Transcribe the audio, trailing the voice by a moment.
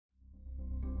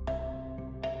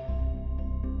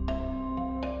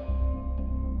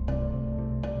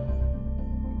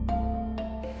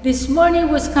This morning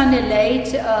was kind of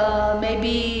late,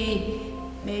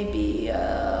 maybe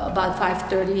about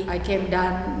 5:30. I came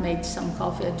down, made some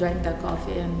coffee, I drank the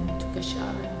coffee and took a shower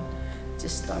and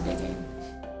just started in.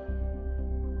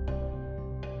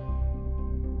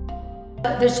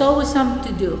 There's always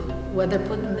something to do, whether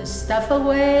putting the stuff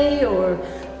away or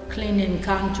cleaning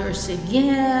counters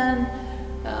again.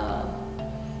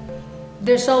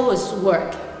 There's always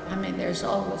work. I mean, there's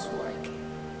always work.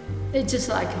 It's just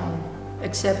like home,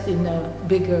 except in a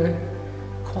bigger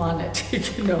quantity,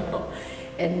 you know.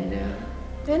 And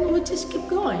then we just keep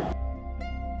going.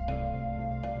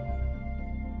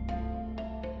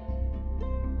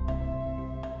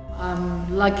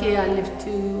 I'm lucky I lived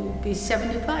to be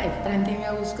 75. I didn't think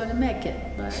I was going to make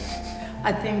it, but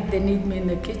I think they need me in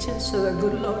the kitchen, so the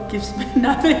good Lord gives me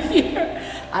another year.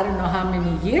 I don't know how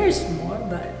many years more,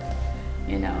 but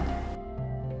you know.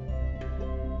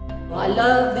 I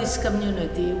love this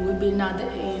community. We've been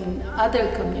in other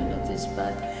communities,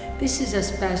 but this is a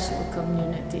special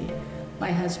community.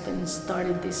 My husband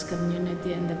started this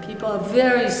community, and the people are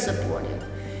very supportive.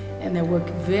 And they work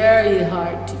very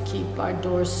hard to keep our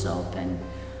doors open,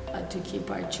 to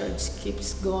keep our church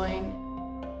keeps going.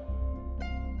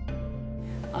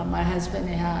 My husband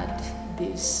had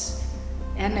this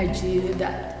energy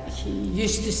that he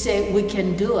used to say, we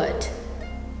can do it.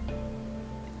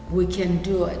 We can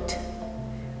do it.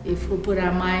 If we put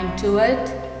our mind to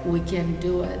it, we can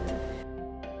do it.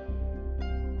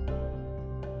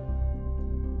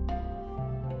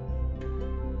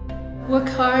 Work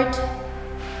hard.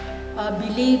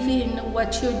 Believe in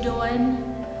what you're doing.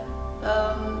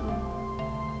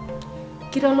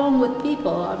 Get along with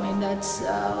people. I mean, that's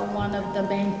one of the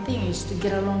main things, to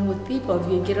get along with people.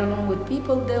 If you get along with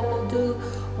people, they will do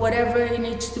whatever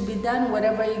needs to be done,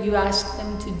 whatever you ask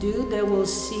them to do. They will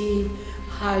see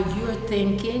how you're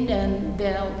thinking, and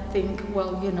they'll think,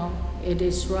 well, you know, it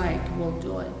is right, we'll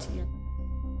do it. You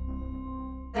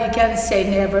can't say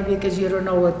never, because you don't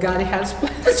know what God has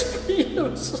plans for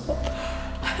you. So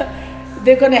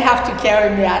they're going to have to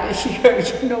carry me out of here,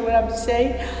 you know what I'm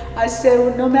saying? I said,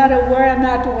 well, no matter where I'm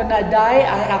at when I die,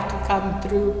 I have to come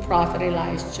through Prophet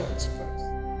Eli's church.